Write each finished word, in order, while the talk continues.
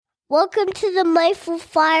Welcome to the Mindful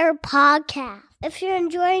Fire podcast. If you're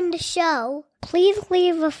enjoying the show, please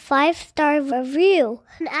leave a 5-star review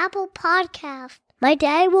on Apple Podcast. My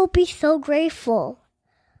dad will be so grateful.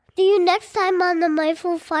 See you next time on the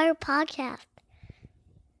Mindful Fire podcast.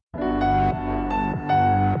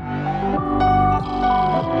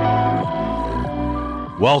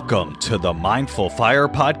 Welcome to the Mindful Fire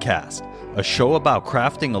podcast, a show about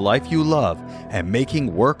crafting a life you love and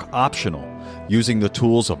making work optional, using the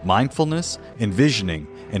tools of mindfulness, envisioning,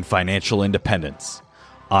 and financial independence.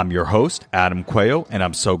 I'm your host, Adam Cuello, and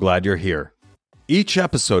I'm so glad you're here. Each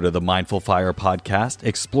episode of the Mindful Fire podcast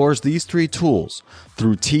explores these 3 tools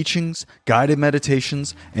through teachings, guided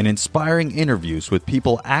meditations, and inspiring interviews with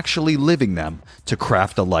people actually living them to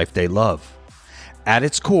craft a life they love. At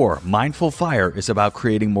its core, Mindful Fire is about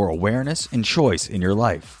creating more awareness and choice in your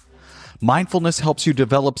life. Mindfulness helps you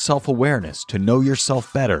develop self-awareness to know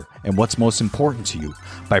yourself better and what's most important to you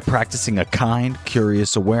by practicing a kind,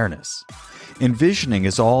 curious awareness. Envisioning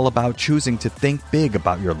is all about choosing to think big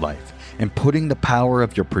about your life and putting the power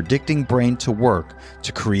of your predicting brain to work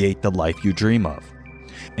to create the life you dream of.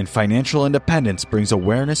 And financial independence brings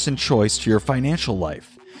awareness and choice to your financial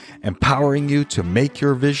life, empowering you to make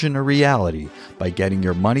your vision a reality by getting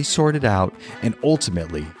your money sorted out and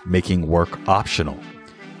ultimately making work optional.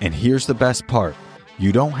 And here's the best part.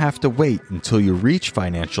 You don't have to wait until you reach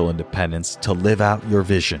financial independence to live out your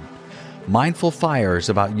vision. Mindful Fire is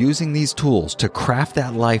about using these tools to craft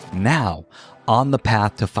that life now on the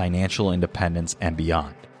path to financial independence and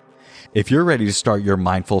beyond. If you're ready to start your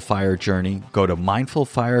Mindful Fire journey, go to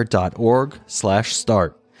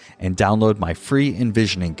mindfulfire.org/start and download my free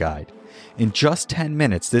envisioning guide. In just 10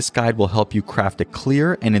 minutes, this guide will help you craft a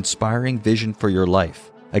clear and inspiring vision for your life.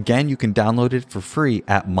 Again, you can download it for free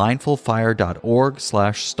at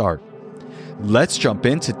mindfulfire.org/start. Let's jump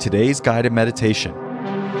into today's guided meditation.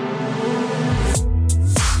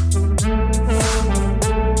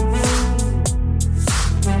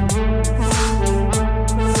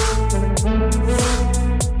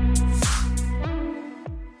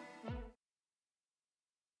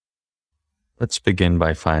 Let's begin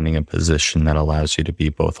by finding a position that allows you to be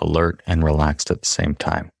both alert and relaxed at the same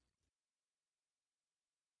time.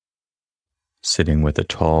 Sitting with a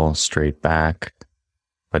tall, straight back,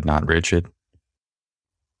 but not rigid,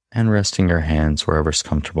 and resting your hands wherever's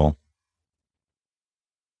comfortable.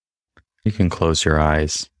 You can close your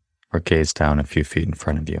eyes or gaze down a few feet in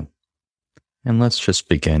front of you. And let's just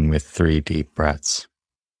begin with 3 deep breaths,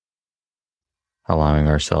 allowing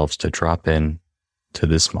ourselves to drop in to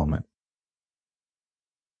this moment.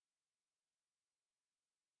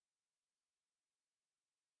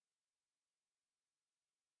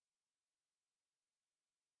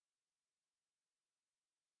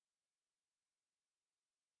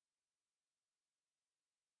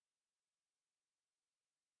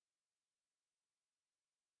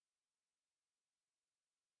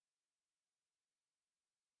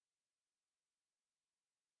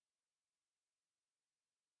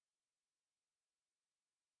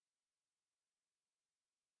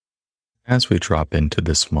 As we drop into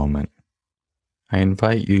this moment, I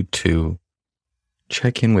invite you to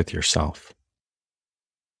check in with yourself.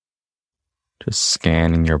 Just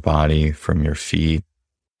scanning your body from your feet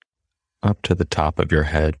up to the top of your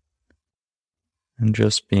head, and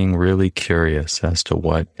just being really curious as to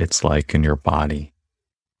what it's like in your body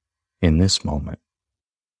in this moment.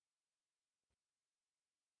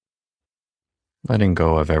 Letting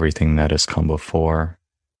go of everything that has come before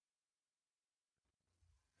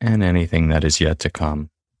and anything that is yet to come.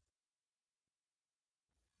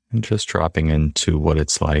 And just dropping into what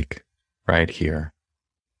it's like right here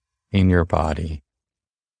in your body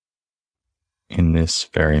in this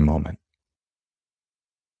very moment.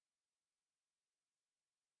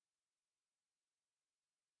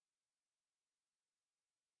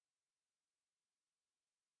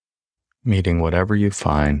 Meeting whatever you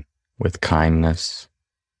find with kindness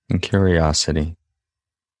and curiosity,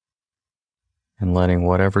 and letting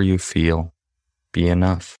whatever you feel be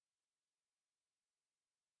enough.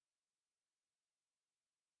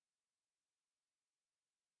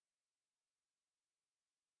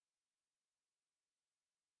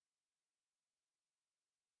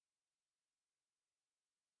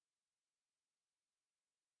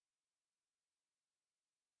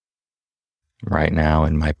 Right now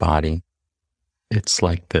in my body, it's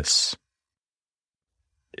like this.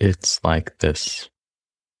 It's like this.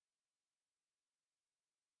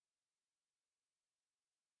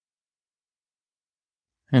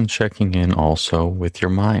 And checking in also with your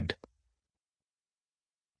mind.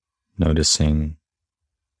 Noticing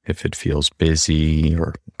if it feels busy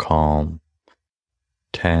or calm,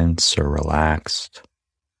 tense or relaxed.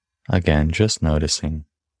 Again, just noticing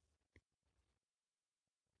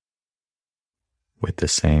with the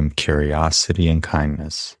same curiosity and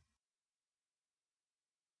kindness.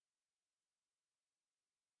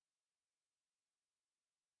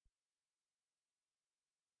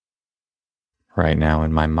 Right now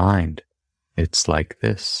in my mind, it's like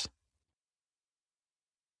this.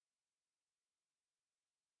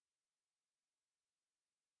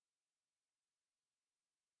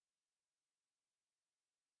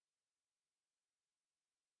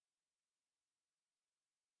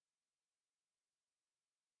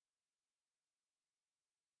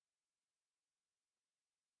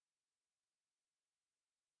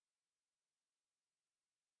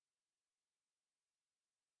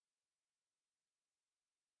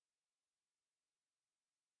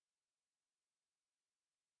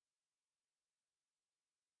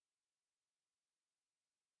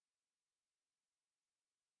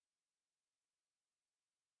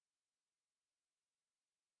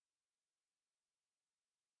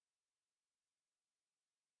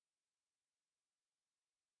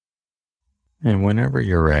 And whenever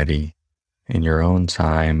you're ready, in your own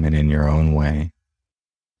time and in your own way,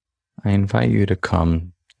 I invite you to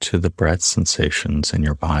come to the breath sensations in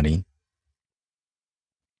your body,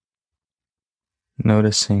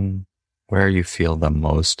 noticing where you feel them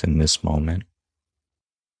most in this moment,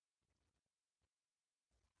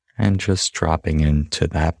 and just dropping into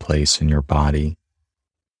that place in your body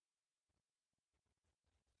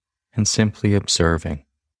and simply observing.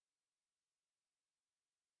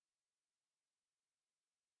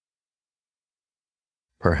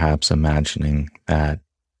 Perhaps imagining that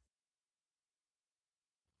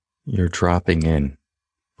you're dropping in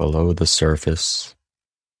below the surface,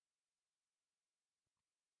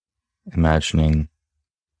 imagining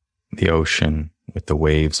the ocean with the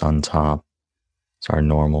waves on top. It's our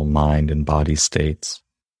normal mind and body states.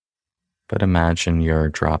 But imagine you're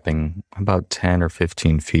dropping about 10 or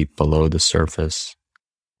 15 feet below the surface,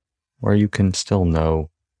 where you can still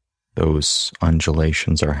know those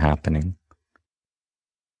undulations are happening.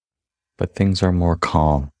 But things are more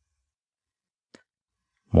calm,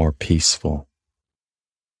 more peaceful,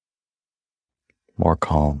 more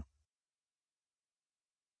calm.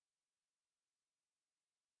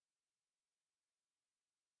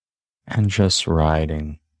 And just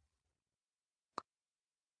riding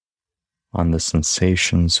on the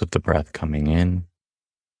sensations of the breath coming in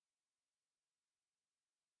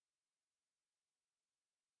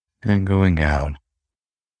and going out.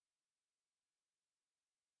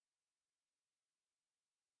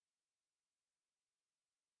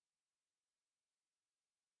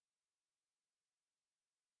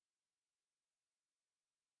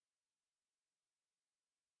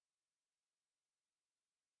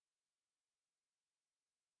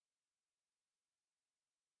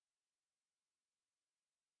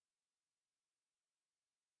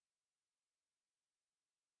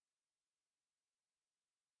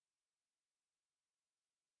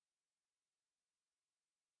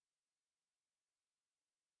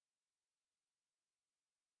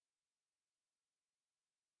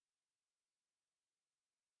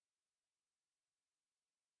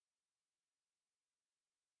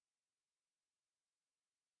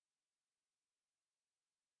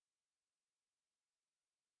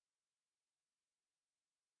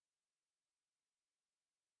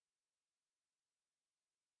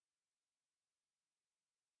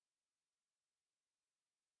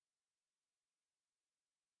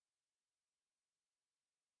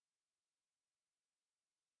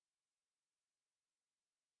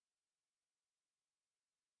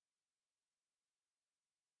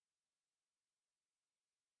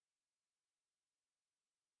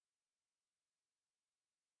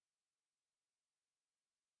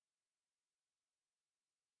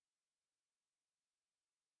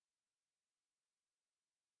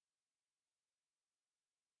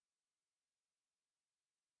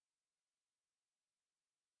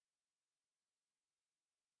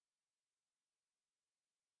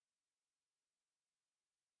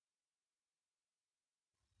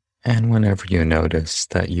 And whenever you notice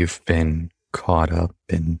that you've been caught up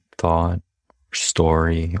in thought,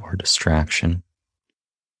 story, or distraction,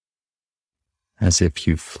 as if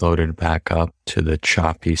you floated back up to the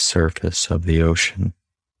choppy surface of the ocean,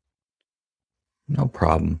 no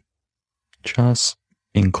problem. Just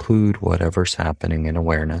include whatever's happening in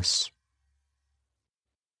awareness.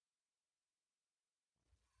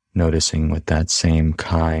 Noticing with that same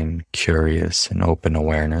kind, curious, and open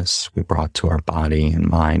awareness we brought to our body and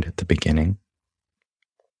mind at the beginning.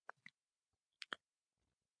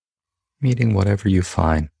 Meeting whatever you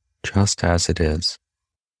find, just as it is,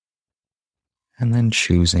 and then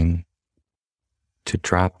choosing to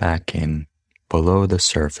drop back in below the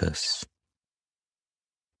surface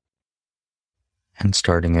and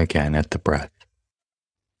starting again at the breath,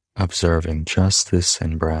 observing just this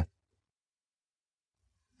in-breath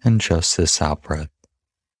and just this out-breath,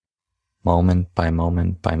 moment by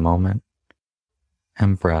moment by moment,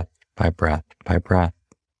 and breath by breath by breath.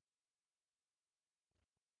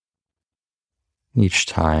 Each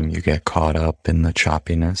time you get caught up in the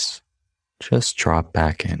choppiness, just drop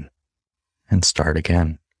back in and start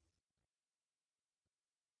again.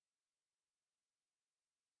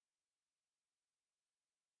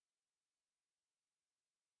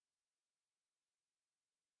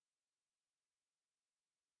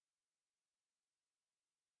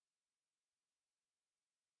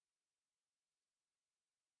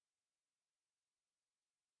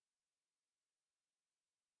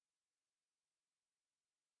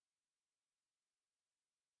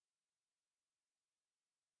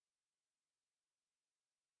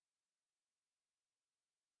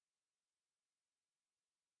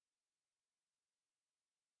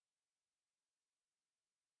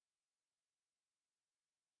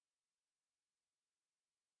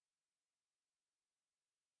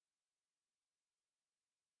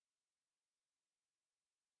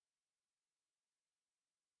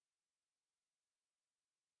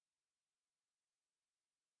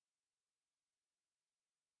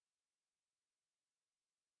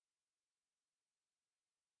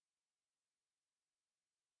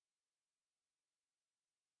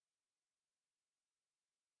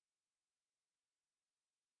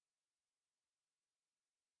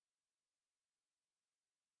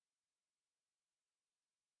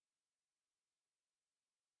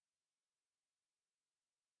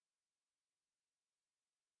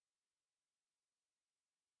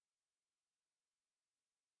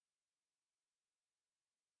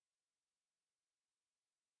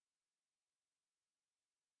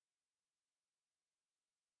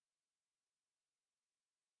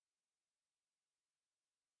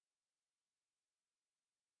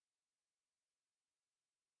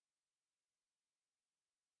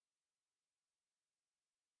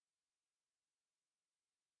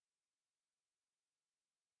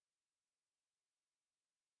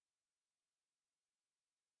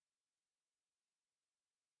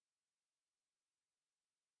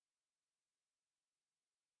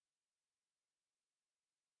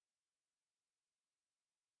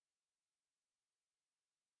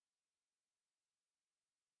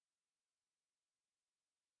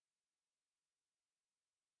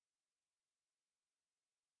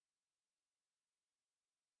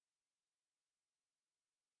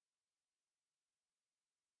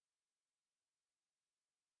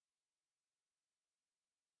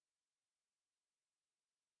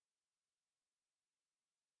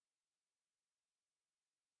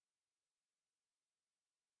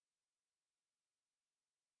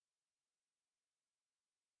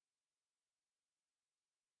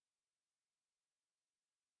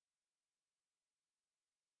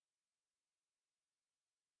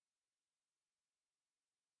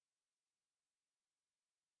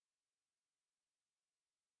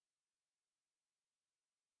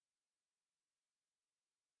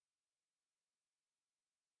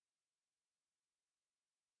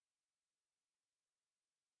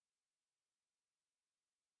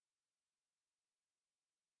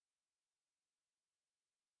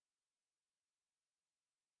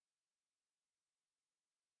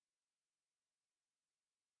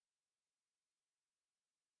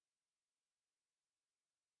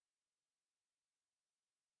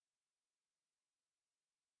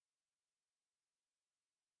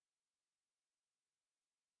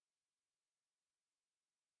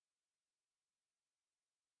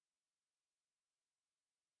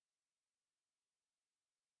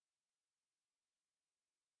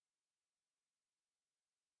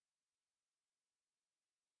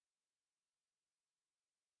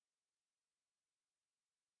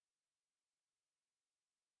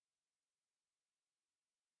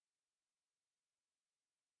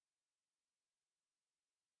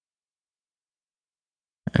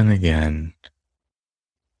 And again,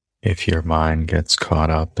 if your mind gets caught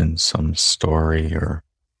up in some story or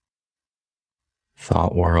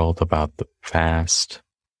thought world about the past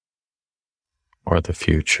or the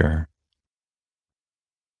future,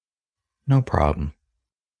 no problem.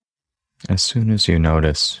 As soon as you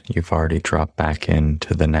notice, you've already dropped back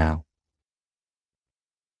into the now.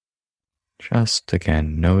 Just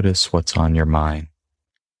again, notice what's on your mind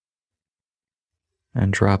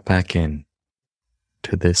and drop back in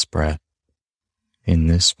to this breath in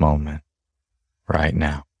this moment right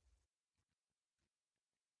now.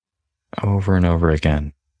 over and over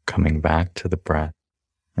again, coming back to the breath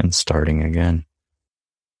and starting again.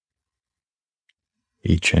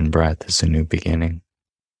 Each in-breath is a new beginning.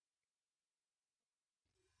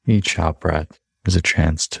 Each out-breath is a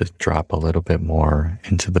chance to drop a little bit more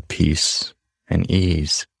into the peace and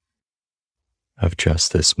ease of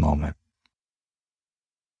just this moment.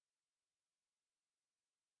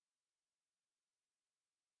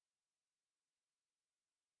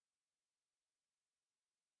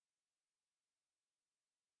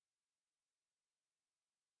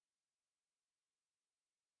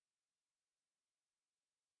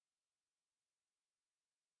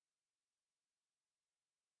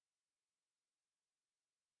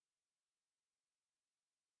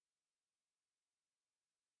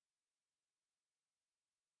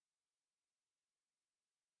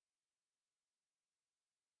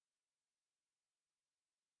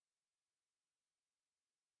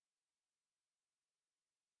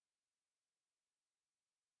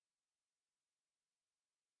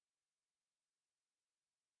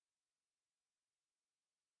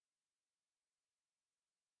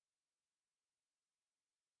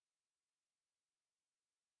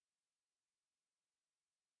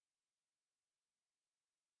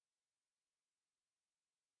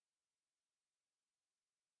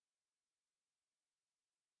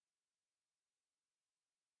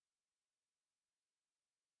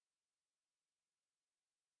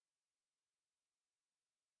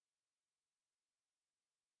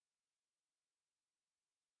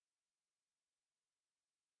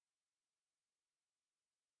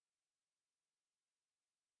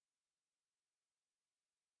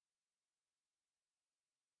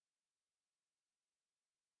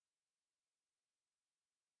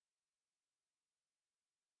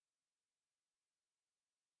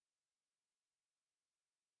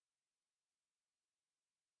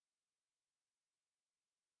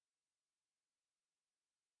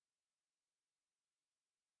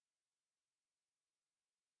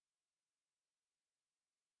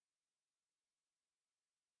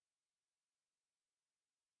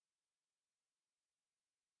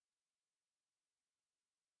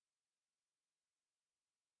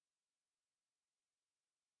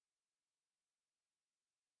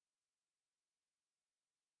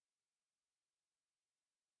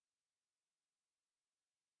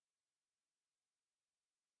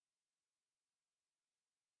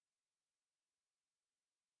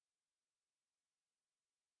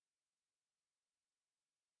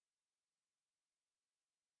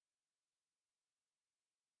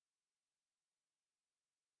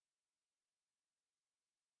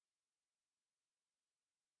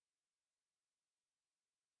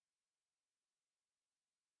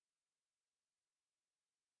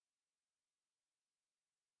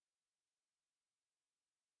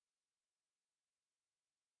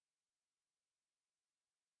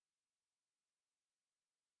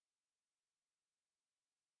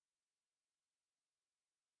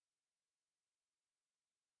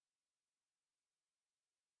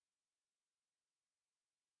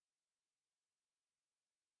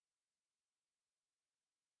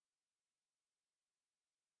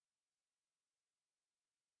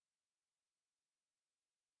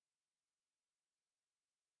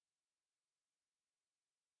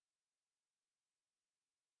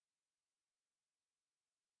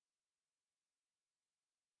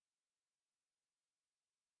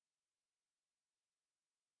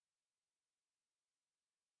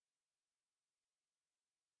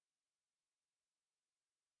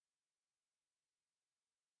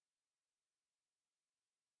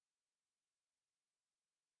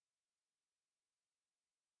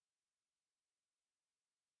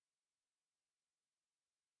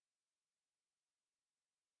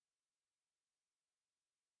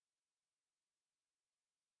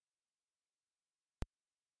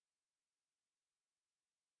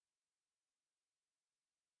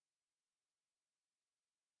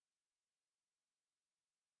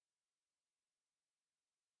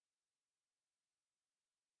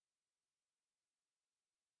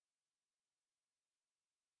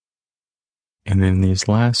 And in these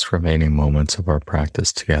last remaining moments of our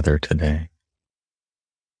practice together today,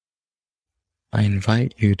 I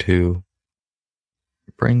invite you to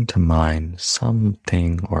bring to mind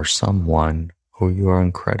something or someone who you are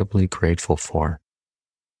incredibly grateful for.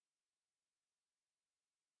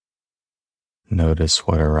 Notice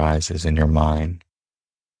what arises in your mind.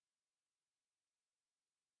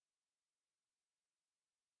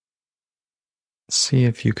 See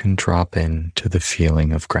if you can drop into the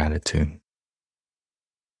feeling of gratitude,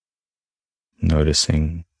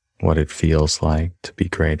 noticing what it feels like to be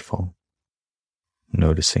grateful,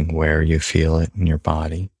 noticing where you feel it in your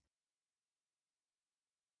body,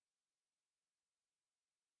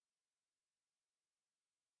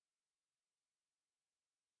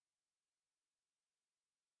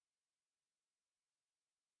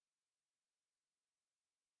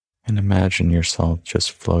 And imagine yourself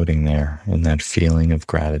just floating there in that feeling of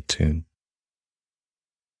gratitude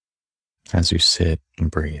as you sit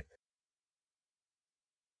and breathe.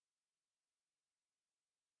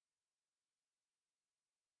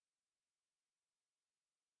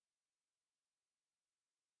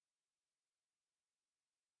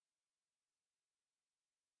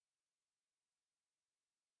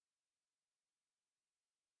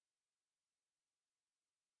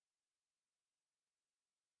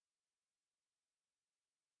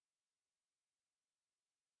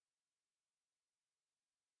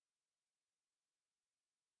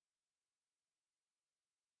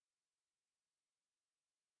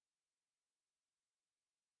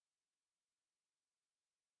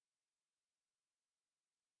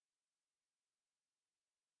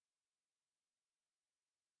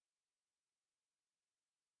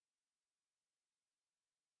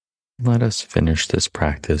 Let us finish this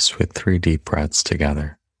practice with 3 deep breaths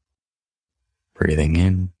together. Breathing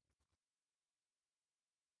in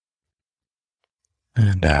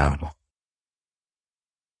and out.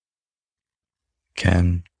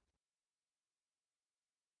 Again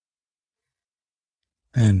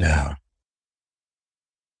and out.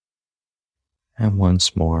 And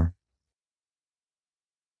once more.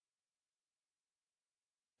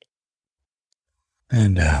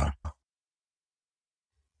 And out.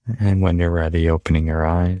 And when you're ready, opening your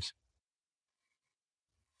eyes.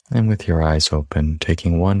 And with your eyes open,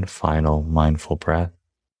 taking one final mindful breath.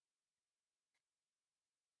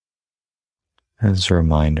 As a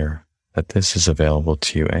reminder that this is available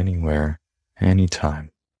to you anywhere,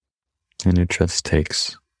 anytime. And it just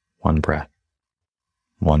takes one breath,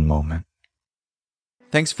 one moment.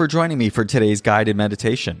 Thanks for joining me for today's guided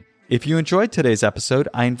meditation. If you enjoyed today's episode,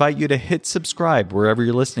 I invite you to hit subscribe wherever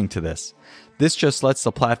you're listening to this. This just lets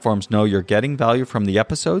the platforms know you're getting value from the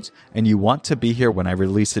episodes and you want to be here when I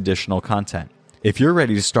release additional content. If you're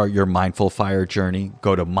ready to start your Mindful Fire journey,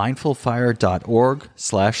 go to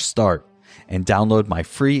mindfulfire.org/start and download my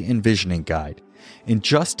free envisioning guide. In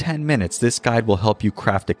just 10 minutes, this guide will help you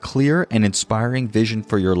craft a clear and inspiring vision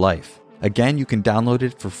for your life. Again, you can download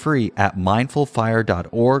it for free at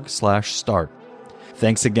mindfulfire.org/start.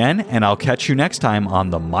 Thanks again, and I'll catch you next time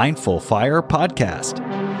on the Mindful Fire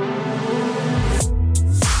Podcast.